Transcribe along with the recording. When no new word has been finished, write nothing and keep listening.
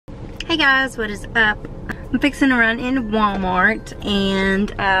Hey guys, what is up? I'm fixing to run in Walmart and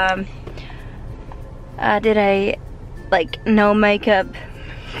I did a no makeup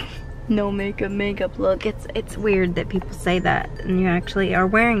look. It's weird that people say that and you actually are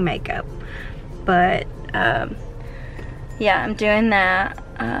wearing makeup, but yeah, I'm doing that.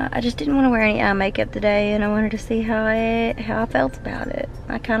 I just didn't want to wear any eye makeup today, and I wanted to see how I felt about it.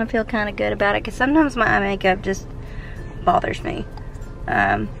 I kind of feel kind of good about it because sometimes my eye makeup just bothers me.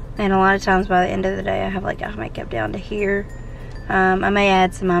 And a lot of times by the end of the day I have like eye makeup down to here. I may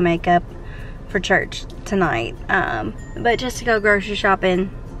add some eye makeup for church tonight, but just to go grocery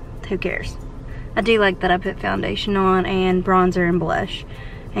shopping, who cares? I do like that I put foundation on and bronzer and blush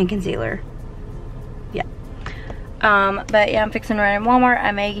and concealer. Yeah. But yeah, I'm fixing to run in Walmart.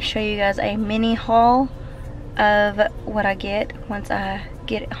 I may show you guys a mini haul of what I get once I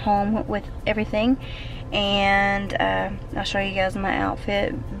get home with everything. And I'll show you guys my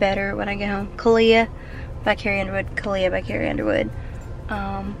outfit better when I get home. Kalia by Carrie Underwood.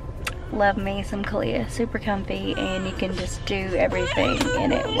 Love me some Kalia. Super comfy, and you can just do everything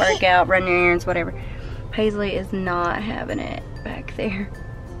in it. Work out, run your errands, whatever. Paisley is not having it back there.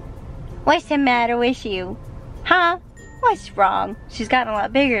 What's the matter with you? Huh? What's wrong? She's gotten a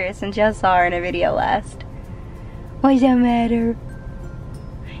lot bigger since y'all saw her in a video last. What's the matter?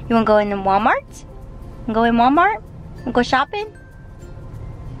 You wanna go in the Walmart? Go in Walmart? Go shopping?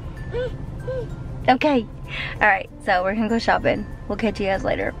 Okay. Alright, so we're gonna go shopping. We'll catch you guys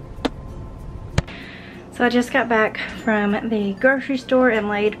later. So I just got back from the grocery store and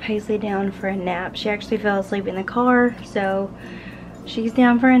laid Paisley down for a nap. She actually fell asleep in the car, so she's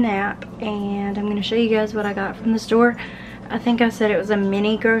down for a nap. And I'm gonna show you guys what I got from the store. I think I said it was a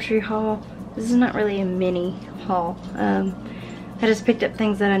mini grocery haul. This is not really a mini haul. I just picked up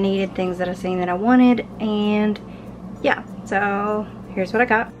things that I needed, things that I seen that I wanted, and yeah, so here's what I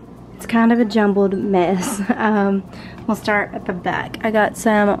got. It's kind of a jumbled mess. We'll start at the back. I got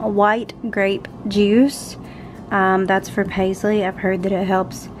some white grape juice. That's for Paisley. I've heard that it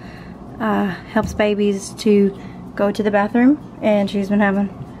helps babies to go to the bathroom, and she's been having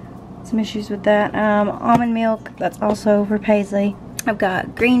some issues with that. Almond milk, that's also for Paisley. I've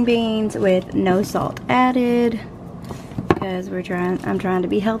got green beans with no salt added, because I'm trying to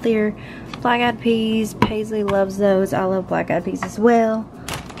be healthier. Black-eyed peas, Paisley loves those. I love black-eyed peas as well.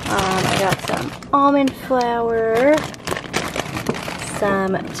 I got some almond flour,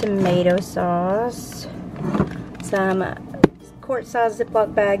 some tomato sauce, some quart-sized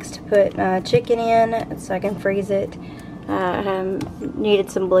Ziploc bags to put chicken in so I can freeze it. I needed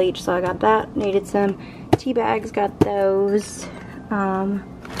some bleach, so I got that. Needed some tea bags, got those.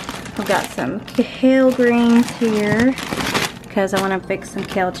 I've got some kale greens here because I want to fix some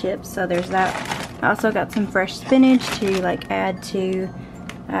kale chips, so there's that. I also got some fresh spinach to like add to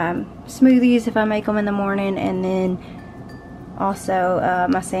smoothies if I make them in the morning, and then also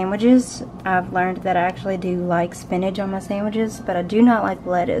my sandwiches. I've learned that I actually do like spinach on my sandwiches, but I do not like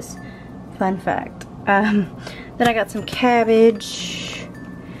lettuce. Fun fact. Then I got some cabbage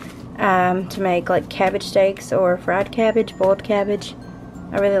to make like cabbage steaks or fried cabbage, boiled cabbage.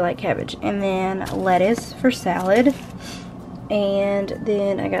 I really like cabbage. And then lettuce for salad. And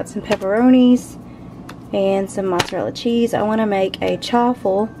then I got some pepperonis and some mozzarella cheese. I want to make a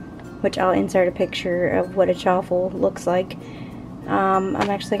chaffle, which I'll insert a picture of what a chaffle looks like. I'm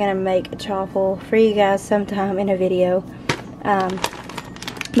actually going to make a chaffle for you guys sometime in a video.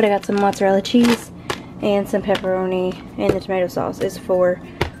 But I got some mozzarella cheese and some pepperoni, and the tomato sauce is for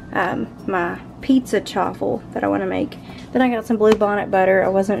my pizza chaffle that I want to make. Then I got some Blue Bonnet butter. I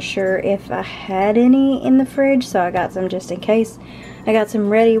wasn't sure if I had any in the fridge, so I got some just in case. I got some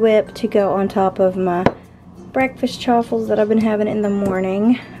Ready Whip to go on top of my breakfast chaffles that I've been having in the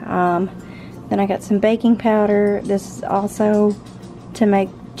morning. Then I got some baking powder. This is also to make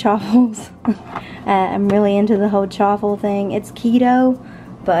chaffles. I'm really into the whole chaffle thing. It's keto,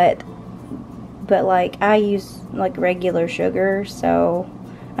 but like I use like regular sugar, so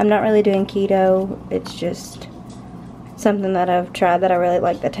I'm not really doing keto. It's just something that I've tried that I really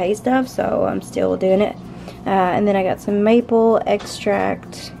like the taste of, so I'm still doing it. And then I got some maple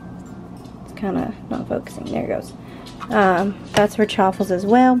extract. It's kind of not focusing. There it goes. That's for chaffles as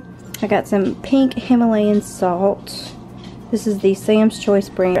well. I got some pink Himalayan salt. This is the Sam's Choice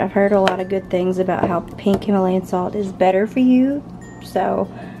brand. I've heard a lot of good things about how pink Himalayan salt is better for you, so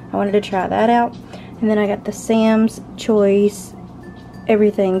I wanted to try that out. And then I got the Sam's Choice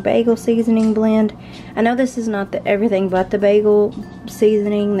Everything Bagel Seasoning Blend. I know this is not the everything but the bagel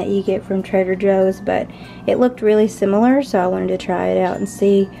seasoning that you get from Trader Joe's, but it looked really similar, so I wanted to try it out and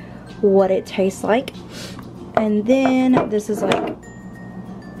see what it tastes like. And then this is like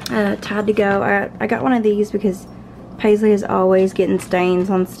Tied to go. I got one of these because Paisley is always getting stains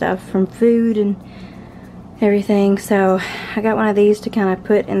on stuff from food and everything, so I got one of these to kind of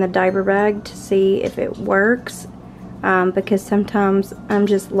put in the diaper bag to see if it works, because sometimes I'm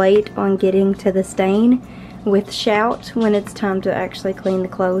just late on getting to the stain with Shout when it's time to actually clean the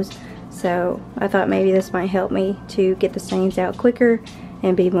clothes. So I thought maybe this might help me to get the stains out quicker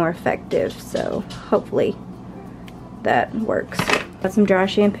and be more effective, so hopefully that works. Got some dry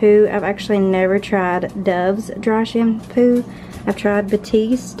shampoo. I've actually never tried Dove's dry shampoo. I've tried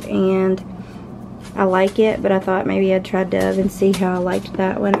Batiste and I like it, but I thought maybe I'd try Dove and see how I liked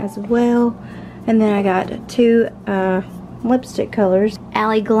that one as well. And then I got two lipstick colors.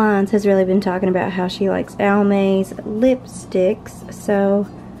 Allie Glines has really been talking about how she likes Almay's lipsticks, so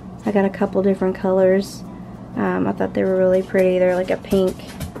I got a couple different colors. I thought they were really pretty. They're like a pink,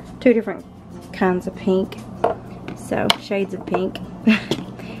 two different kinds of pink, so shades of pink.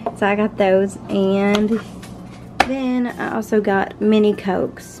 So I got those, and then I also got mini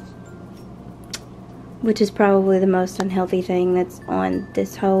Cokes, which is probably the most unhealthy thing that's on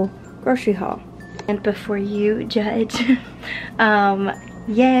this whole grocery haul. And before you judge,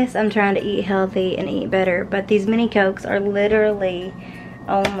 yes, I'm trying to eat healthy and eat better, but these mini Cokes are literally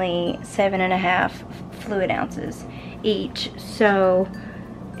only 7.5 fluid ounces each. So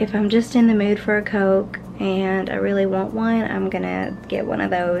if I'm just in the mood for a Coke and I really want one, I'm gonna get one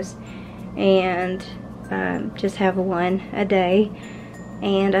of those and just have one a day.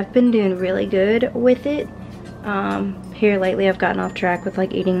 And I've been doing really good with it. Here lately I've gotten off track with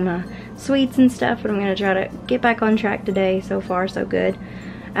like eating my sweets and stuff, but I'm gonna try to get back on track today. So far so good.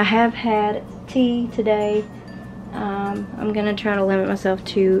 I have had tea today. I'm gonna try to limit myself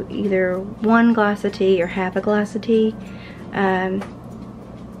to either 1 glass of tea or half a glass of tea,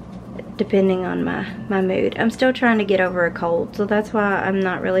 depending on my mood. I'm still trying to get over a cold, so that's why I'm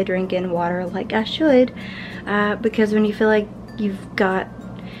not really drinking water like I should, because when you feel like you've got,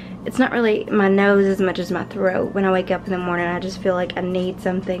 it's not really my nose as much as my throat. When I wake up in the morning, I just feel like I need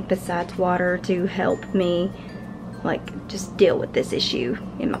something besides water to help me like just deal with this issue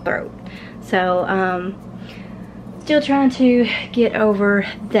in my throat. So still trying to get over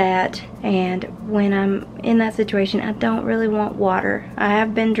that, and when I'm in that situation, I don't really want water. I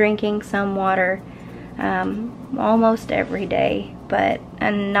have been drinking some water almost every day, but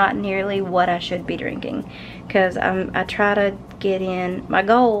not nearly what I should be drinking, because I try to get in, my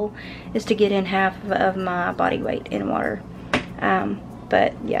goal is to get in half of my body weight in water.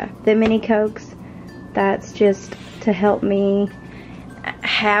 But yeah, the mini Cokes, that's just to help me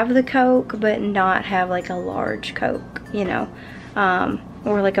have the Coke but not have like a large Coke, you know,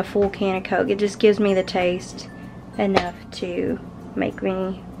 or like a full can of Coke. It just gives me the taste enough to make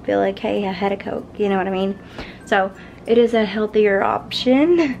me feel like, hey, I had a Coke, you know what I mean? So it is a healthier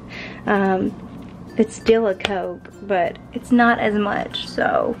option. It's still a Coke, but it's not as much,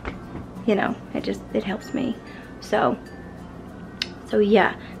 so you know, it helps me. So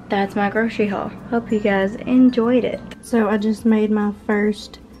yeah, that's my grocery haul. Hope you guys enjoyed it. So I just made my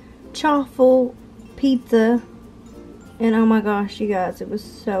first chaffle pizza, and oh my gosh, you guys, it was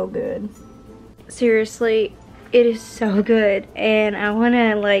so good. Seriously, it is so good, and I want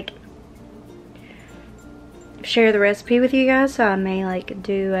to like share the recipe with you guys, so I may like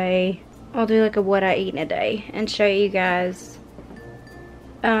I'll do like a what I eat in a day and show you guys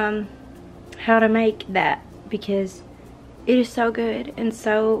how to make that, because it is so good and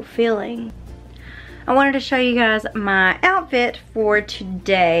so filling. I wanted to show you guys my outfit for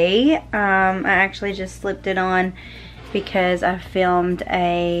today. I actually just slipped it on because I filmed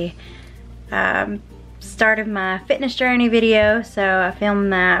a start of my fitness journey video, so I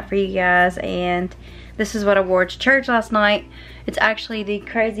filmed that for you guys, and this is what I wore to church last night. It's actually the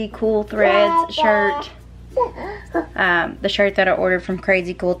Crazy Cool Threads shirt. The shirt that I ordered from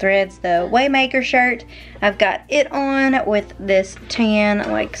Crazy Cool Threads, the Waymaker shirt. I've got it on with this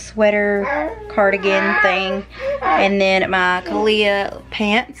tan like sweater cardigan thing, and then my Kalia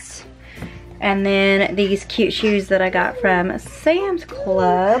pants, and then these cute shoes that I got from Sam's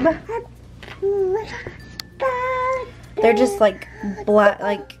Club. They're just like black,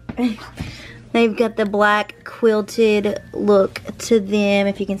 like they've got the black quilted look to them,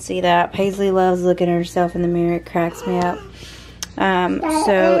 if you can see that. Paisley loves looking at herself in the mirror. It cracks me up.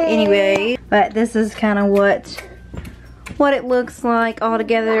 So anyway, but this is kind of what it looks like all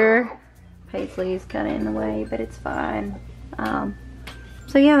together. Paisley's kind of in the way, but it's fine.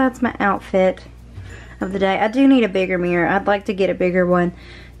 So yeah, that's my outfit of the day. I do need a bigger mirror. I'd like to get a bigger one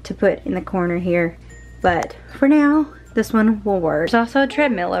to put in the corner here, but for now, this one will work. There's also a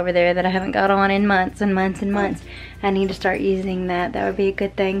treadmill over there that I haven't got on in months and months and months. I need to start using that. That would be a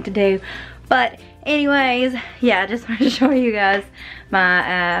good thing to do. But anyways, yeah, I just wanted to show you guys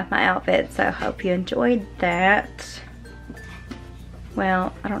my my outfit. So I hope you enjoyed that.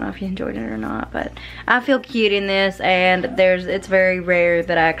 Well, I don't know if you enjoyed it or not, but I feel cute in this, and it's very rare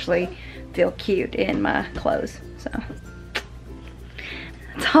that I actually feel cute in my clothes. So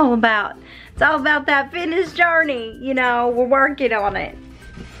it's all about that fitness journey. You know, we're working on it.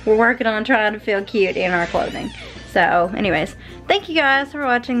 We're working on trying to feel cute in our clothing. So anyways, thank you guys for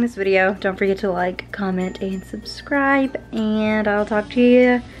watching this video. Don't forget to like, comment, and subscribe, and I'll talk to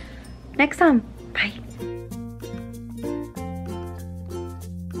you next time. Bye.